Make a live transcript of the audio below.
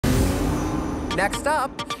Next up,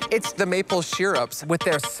 it's the Maple She-rups with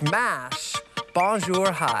their smash,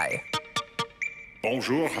 Bonjour High.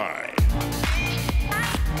 Bonjour High.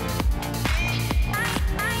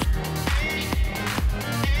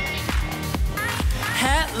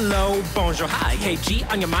 Hello, bonjour, hi.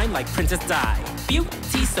 KG on your mind like Princess Di.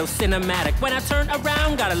 Beauty so cinematic. When I turn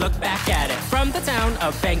around, gotta look back at it. From the town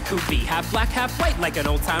of Vancouver, half black, half white, like an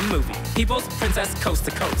old-time movie. People's princess coast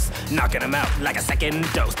to coast, knocking them out like a second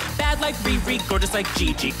dose. Bad like Riri, gorgeous like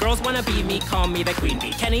Gigi. Girls wanna be me, call me the queen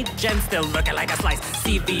bee. Kenny, Jen still looking like a slice.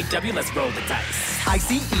 CVW, let's roll the dice.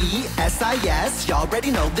 ICESIS, y'all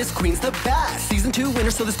already know this queen's the best. Season 2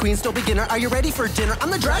 winner, so this queen's still beginner. Are you ready for dinner?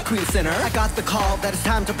 I'm the drag queen sinner. I got the call that it's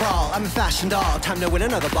time to brawl. I'm a fashion doll, time to win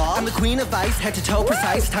another ball. I'm the queen of ice, head to toe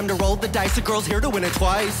precise. Time to roll the dice, a girl's here to win it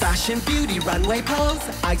twice. Fashion, beauty, runway pose.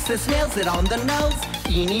 Isis nails it on the nose.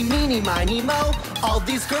 Eeny, meeny, miny, mo. All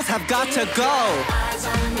these girls have got to go. Eyes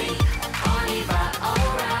on me, on Eva,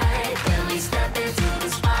 alright. When we step into the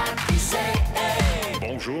spot, we say, hey.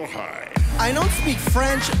 Bonjour High. I don't speak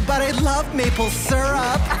French, but I love maple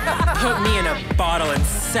syrup. Put me in a bottle and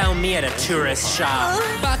sell me at a tourist shop.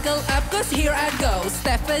 Buckle up, cause here I go.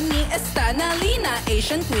 Stephanie Estanalina,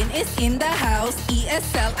 Asian queen is in the house.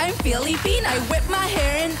 ESL, I'm Filipina. I whip my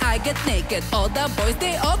hair and I get naked. All the boys,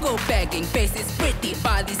 they all go begging. Face is pretty,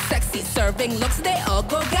 body sexy. Serving looks, they all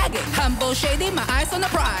go gagging. Humble, shady, my eyes on the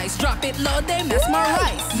prize. Drop it low, they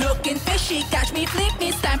mesmerize. Looking fishy, catch me, flip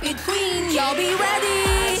me, stamp it queen. Y'all be ready.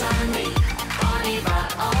 Eyes on me, on Eva,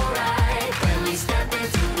 alright. When we step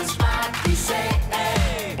into the spot, we say,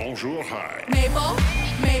 hey. Bonjour High. Maple,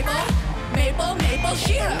 maple, maple, maple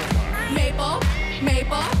syrup. Maple,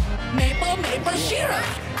 maple, maple, maple syrup.